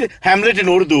बुलाया. read Hamlet in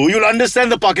Urdu, you'll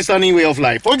understand the Pakistani way of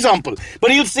life, for example.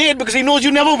 But he'll say it because he knows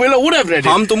you never will or would have read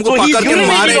it. हम तुमको So he's पकड़ के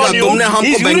urinating मारेगा, on you. तुमने हमको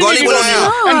He's Bengali urinating on बुलाया.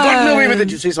 you And gotten away with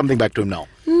it. You say something back to him now.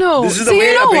 No. This is the See,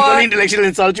 way you a know Bengali what? intellectual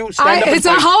insults you. Stand up and It's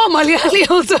fight. how a Malayali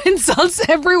also insults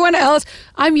everyone else.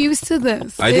 I'm used to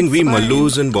this. I think It's we fine.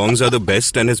 Mallus and Bongs are the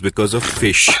best, and it's because of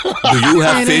fish. Do you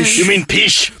have It fish? is. You mean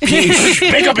pish? Pish.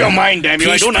 Make up your mind, damn you.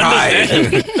 I Fish don't fry.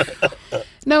 understand.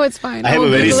 No, it's fine. I have I'll a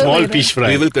very Google it small later. pish fry.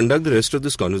 We will conduct the rest of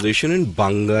this conversation in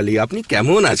Bengali. আপনি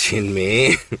কেমন আছেন মেয়ে?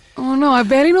 Oh no, I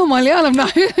barely know Malayalam now.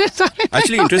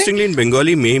 Actually, interestingly, in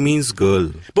Bengali, May means girl.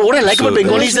 But what I like So- about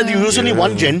Bengali is that you use only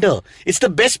one gender. It's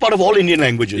the best part of all Indian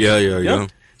languages. Yeah.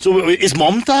 So is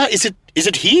Mamta, is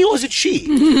it he or is it she?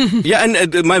 Yeah,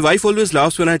 and my wife always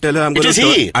laughs when I tell her I'm It going is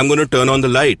he. to turn on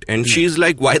the light, and she's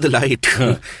like, "Why the light?"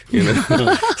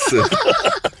 So,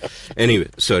 anyway,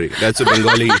 sorry, that's a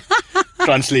Bengali.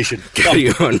 Translation. Carry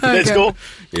on. Let's Okay. go.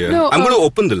 Yeah, No, I'm going to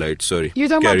open the light. Sorry. You're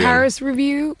talking Carry about on. Paris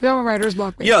Review? You're talking about Writer's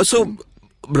Block. Yeah, so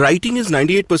writing is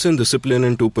 98% discipline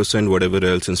and 2% whatever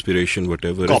else, inspiration,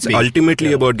 whatever. Copy. It's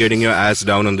ultimately about getting your ass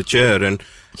down on the chair, and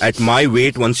at my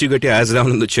weight, once you get your ass down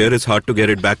on the chair, it's hard to get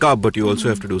it back up, but you also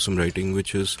have to do some writing,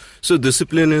 which is... So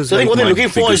discipline is So I think like what they're my looking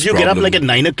for is biggest you get up problem. like at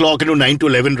 9 o'clock, 9 to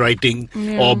 11 writing,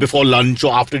 or before lunch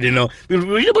or after dinner. We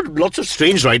read about lots of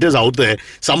strange writers out there.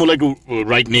 Some who like to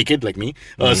write naked, like me.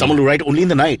 Some who write only in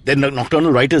the night. Then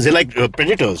nocturnal writers, they're like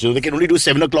predators. They can only do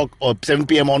 7 o'clock or 7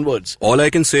 p.m. onwards. All I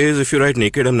can say is if you write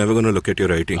naked, I'm never going to look at your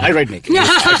writing. I write naked.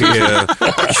 Yeah.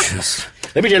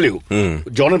 Let me tell you,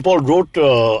 John and Paul wrote,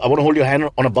 I want to hold your hand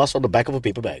on a bus on the back of a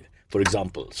paper bag, for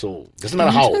example. So, doesn't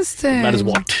matter how, it Interesting. matters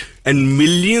what. And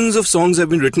millions of songs have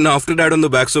been written after that on the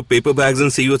backs of paper bags,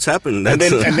 and see what's happened. And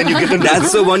then you give them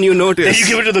That's the one you notice. Then you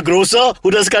give it to the grocer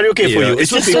who does karaoke for Yeah, you.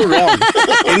 It's it's just so wrong.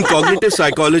 In cognitive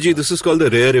psychology, this is called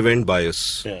the rare event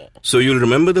bias. Yeah. So you'll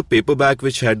remember the paperback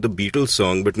which had the Beatles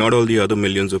song, but not all the other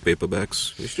millions of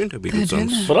paperbacks which didn't have Beatles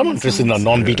songs. But I'm not interested in a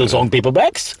non-Beatles song,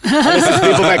 paperbacks. Unless it's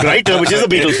paperback writer, which is a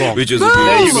Beatles song. Which is a There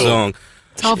Beatles you go. song.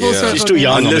 Top full Yeah. circle. She's too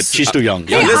young. Unless- Amit. She's too young.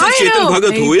 Hey, Unless it's I Chetan know.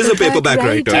 Bhagat, who is a paperback Paperback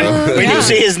writer. writer. When Yeah. you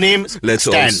say his name, Let's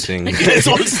all stand. sing. Let's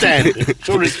all stand.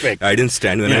 Show respect. I didn't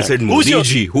stand when I Yeah. said Who's your- Modi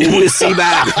ji. Who is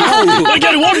Seabag? Oh,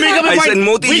 God, it won't make up your I mind. said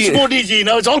Modi Which ji. Modi ji?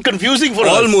 Now it's all confusing for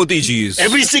All us. Modi jis.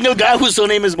 Every single guy whose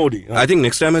surname is Modi. I think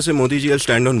next time I say Modi ji, I'll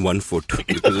stand on one foot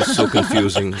because it's so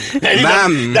confusing. I think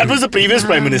Ma'am. that was the previous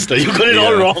Prime Minister. You got it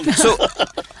all Yeah. wrong. So,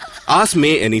 ask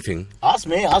May anything. Ask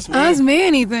me. Ask me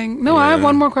anything. No, I have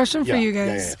one more question for Yeah, you yeah,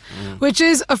 guys, which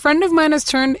is a friend of mine has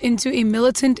turned into a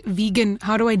militant vegan.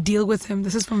 How do I deal with him?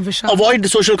 This is from Vishal. Avoid the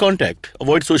social contact.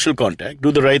 Avoid social contact.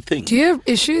 Do the right thing. Do you have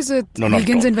issues with No, not at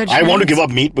vegans all. and I vegetables? want to give up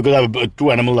meat because I'm a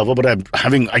true animal lover, but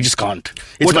I just can't.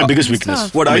 It's What my are- biggest Good weakness.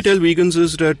 stuff. What I Amit. tell vegans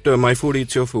is that my food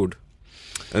eats your food,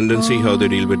 and then see how they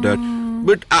deal with that.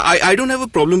 But I don't have a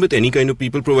problem with any kind of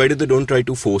people, provided they don't try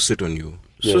to force it on you.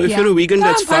 So if Yeah. you're a vegan, Yeah,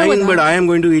 that's I'm fine with fine. But that. I am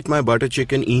going to eat my butter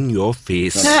chicken in your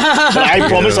face. But I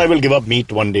promise I will give up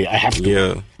meat one day. I have to.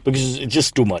 Yeah. Because it's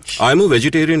just too much. I'm a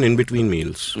vegetarian in between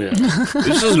meals. Yeah.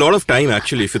 This is a lot of time,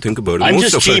 actually, if you think about it. I'm Most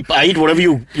just of cheap. I eat whatever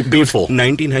you pay for.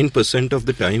 99% of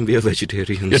the time we are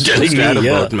vegetarians. You're telling What's that me,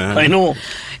 yeah. about, man? I know.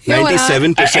 Yeah, well,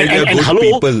 97% and are good hello,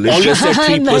 people. It's all- just that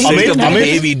 3% Amit, of the Amit-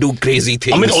 day we do crazy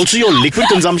things. I mean, also your liquid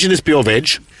consumption is pure veg.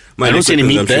 My I don't see any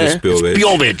liquid meat consumption there. is pure It's veg.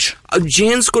 pure veg.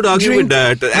 Jains could argue with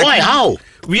that. Why? How?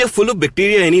 We are full of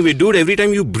bacteria anyway. Dude, every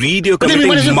time you breathe, you're But then we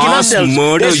might as committing well kill mass ourselves.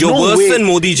 murder. There's You're no worse way. than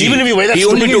Modi ji. Even if you wear that He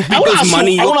only stupid- took I wanna people's ask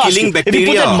money. I wanna You're ask killing you, bacteria. If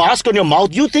you put that mask on your mouth,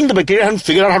 you think the bacteria haven't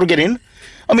figured out how to get in?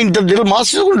 I mean, the little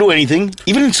mask is not going to do anything.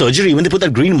 Even in surgery, when they put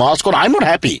that green mask on, I'm not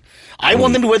happy. I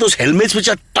want them to wear those helmets which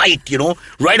are tight,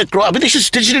 right across. I mean, they should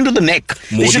stitch it into the neck.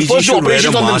 Modi they should ji first do should wear a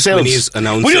operations on mask when themselves. he's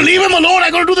announcing. Will you leave him alone? I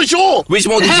got to do the show. Which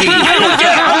Modi ji? I don't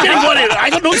care. I'm getting worried. I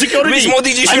got no security. Which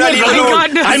Modi ji should I'm I not leave running- alone?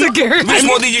 God, no I'm- security. Which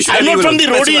Modi ji should I I'm leave not from the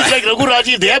alone? That's roadies why. like Raghu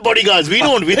Raji. They have bodyguards. We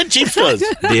don't. We are cheapsters.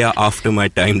 They are after my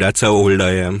time. That's how old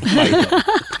I am.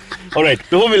 All right.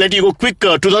 Before we let you go, quick.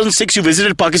 2006, you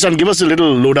visited Pakistan. Give us a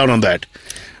little lowdown on that.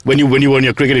 When you were in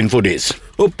your cricket info days.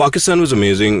 Oh, Pakistan was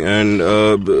amazing, and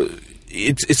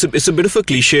it's a bit of a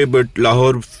cliche, but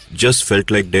Lahore just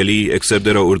felt like Delhi, except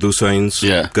there are Urdu signs.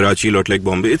 Yeah. Karachi a lot like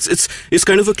Bombay. It's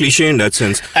kind of a cliche in that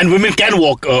sense. And women can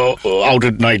walk out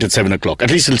at night at 7 o'clock,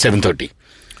 at least till 7:30.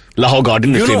 Lahore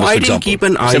Garden is famous, I for didn't example. keep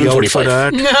an eye out for 7:45.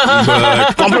 that.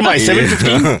 But Compromise,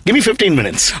 7:15. Give me 15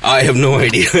 minutes. I have no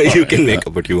idea. You can make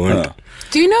up what you want.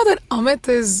 Do you know that Amit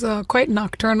is quite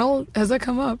nocturnal? Has that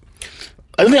come up?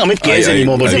 I don't think Amit cares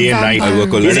anymore about He's a day and night. vampire. I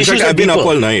work all His night. In issues fact, are I've been up deeper.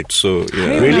 all night. So I yeah, don't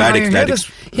know very how bad. you're here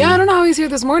this- Yeah, I don't know how he's here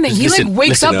this morning. He Listen, like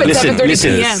wakes up at listen, 7:30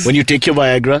 p.m. listen. When you take your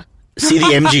Viagra, see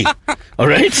the MG. All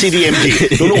right? See the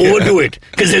MG. Don't overdo it.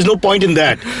 Because there's no point in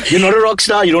that. You're not a rock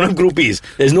star. You don't have groupies.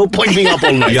 There's no point being up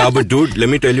all night. Yeah, but dude, let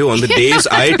me tell you, on the days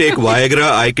I take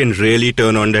Viagra, I can really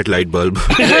turn on that light bulb.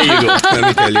 There you go. Let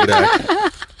me tell you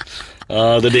that.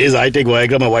 The days I take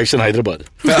Viagra, my wife's in Hyderabad.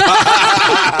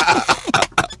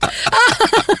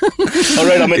 All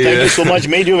right, Amit, thank you so much.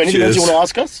 Mate, do you have anything else you Cheers. want to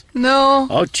ask us? No,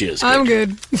 Oh, cheers. I'm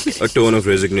good. A tone of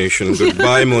resignation.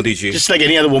 Goodbye, Modi ji. Just like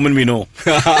any other woman we know.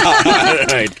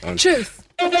 Right. Truth.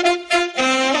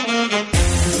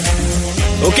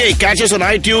 Okay, catch us on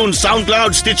iTunes,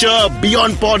 SoundCloud, Stitcher,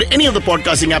 Beyond Pod, any of the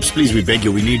podcasting apps, please, we beg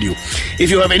you, we need you. If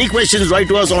you have any questions, write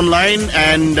to us online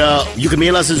and you can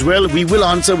mail us as well. We will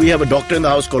answer. We have a doctor in the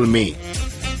house called May.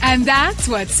 And that's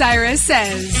what Cyrus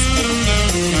says.